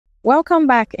Welcome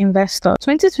back, investor.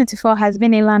 2024 has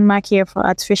been a landmark year for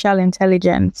artificial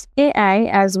intelligence. AI,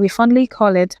 as we fondly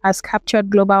call it, has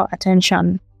captured global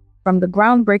attention, from the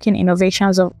groundbreaking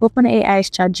innovations of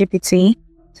OpenAI's ChatGPT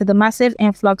to the massive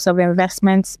influx of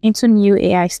investments into new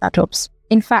AI startups.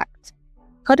 In fact,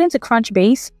 according to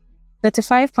Crunchbase,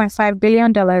 $35.5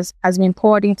 billion has been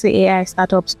poured into AI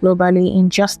startups globally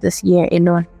in just this year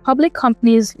alone. Public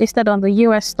companies listed on the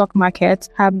US stock market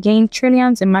have gained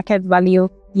trillions in market value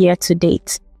year to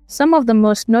date. Some of the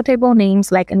most notable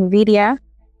names like NVIDIA,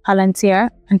 Palantir,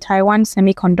 and Taiwan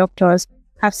Semiconductors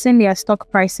have seen their stock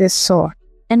prices soar.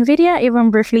 NVIDIA even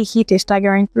briefly hit a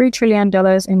staggering $3 trillion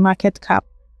in market cap,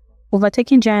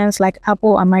 overtaking giants like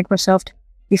Apple and Microsoft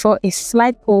before a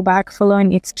slight pullback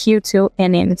following its Q2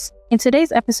 earnings. In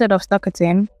today's episode of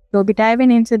Stockerton, we'll be diving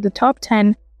into the top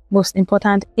 10 most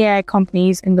important AI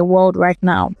companies in the world right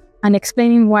now and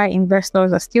explaining why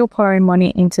investors are still pouring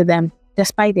money into them.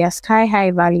 Despite their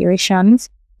sky-high valuations,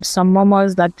 some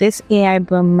murmurs that this AI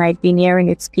boom might be nearing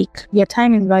its peak. Your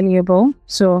time is valuable,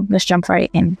 so let's jump right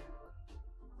in.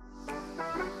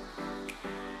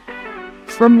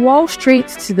 From Wall Street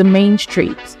to the Main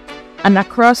Street and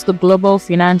across the global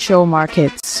financial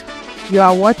markets, you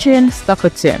are watching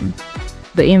Stockerton,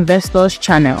 the investors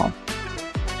channel.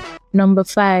 Number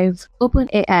 5.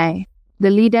 OpenAI, the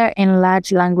leader in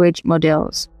large language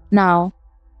models. Now,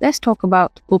 let's talk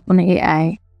about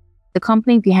OpenAI, the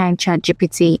company behind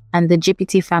ChatGPT and the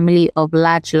GPT family of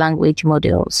large language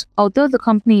models. Although the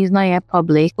company is not yet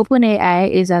public, OpenAI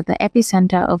is at the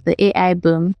epicenter of the AI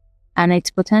boom, and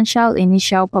its potential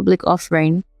initial public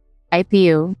offering,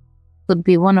 IPO, could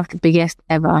be one of the biggest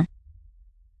ever.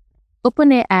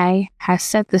 OpenAI has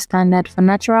set the standard for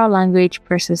natural language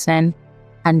processing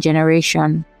and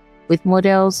generation, with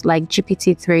models like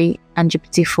GPT-3 and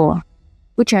GPT-4.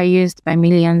 Which are used by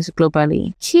millions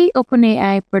globally. Key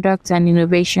OpenAI products and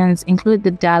innovations include the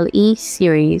DALL-E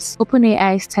series,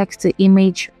 OpenAI's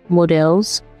text-to-image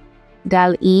models,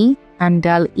 DALL-E and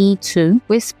DALL-E 2,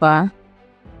 Whisper,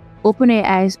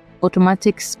 OpenAI's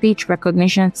automatic speech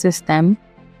recognition system,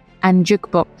 and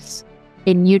Jukebox,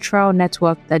 a neutral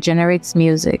network that generates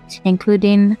music,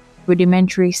 including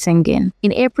rudimentary singing.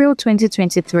 In April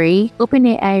 2023,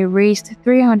 OpenAI raised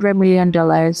 $300 million,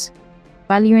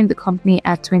 valuing the company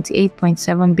at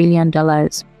 $28.7 billion.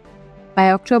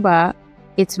 By October,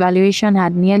 its valuation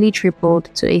had nearly tripled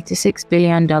to $86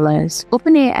 billion.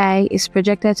 OpenAI is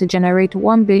projected to generate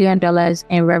 $1 billion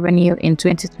in revenue in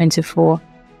 2024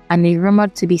 and is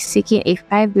rumored to be seeking a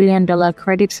 $5 billion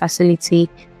credit facility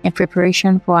in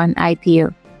preparation for an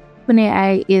IPO.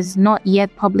 OpenAI is not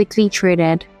yet publicly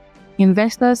traded.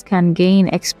 Investors can gain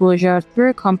exposure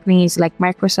through companies like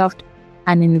Microsoft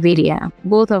and NVIDIA,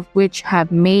 both of which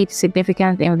have made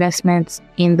significant investments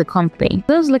in the company.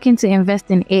 Those looking to invest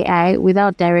in AI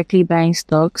without directly buying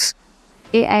stocks,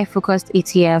 AI-focused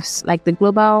ETFs like the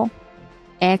Global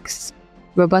X,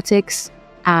 Robotics,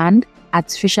 and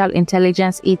Artificial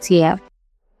Intelligence ETF,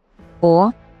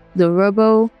 or the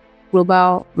Global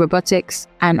Robotics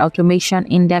and Automation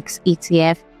Index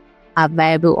ETF, are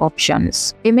viable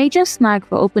options. A major snag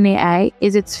for OpenAI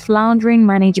is its floundering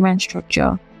management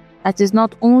structure that is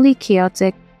not only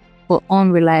chaotic but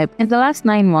unreliable. In the last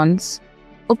 9 months,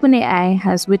 OpenAI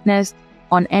has witnessed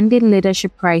unending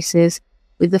leadership crisis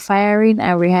with the firing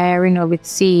and rehiring of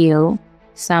its CEO,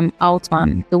 Sam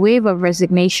Altman, the wave of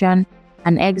resignation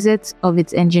and exit of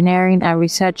its engineering and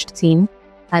research team,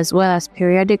 as well as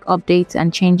periodic updates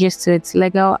and changes to its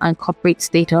legal and corporate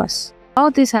status. All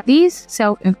these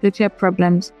self-inflicted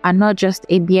problems are not just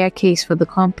a bear case for the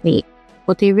company,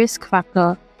 but a risk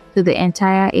factor to the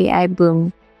entire AI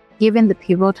boom, given the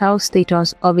pivotal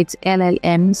status of its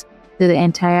LLMs to the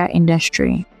entire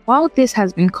industry. While this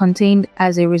has been contained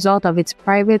as a result of its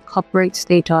private corporate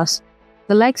status,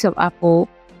 the likes of Apple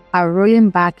are rolling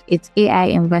back its AI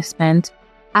investment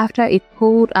after it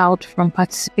pulled out from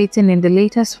participating in the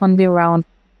latest funding round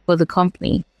for the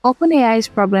company. OpenAI's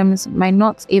problems might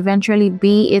not eventually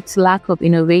be its lack of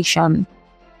innovation,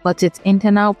 but its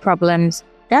internal problems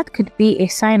that could be a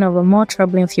sign of a more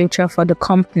troubling future for the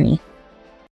company.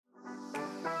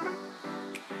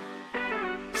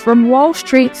 From Wall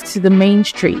Street to the Main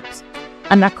Street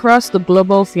and across the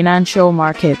global financial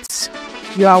markets,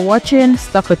 you are watching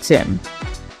Stockerton,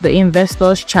 the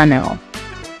investors channel.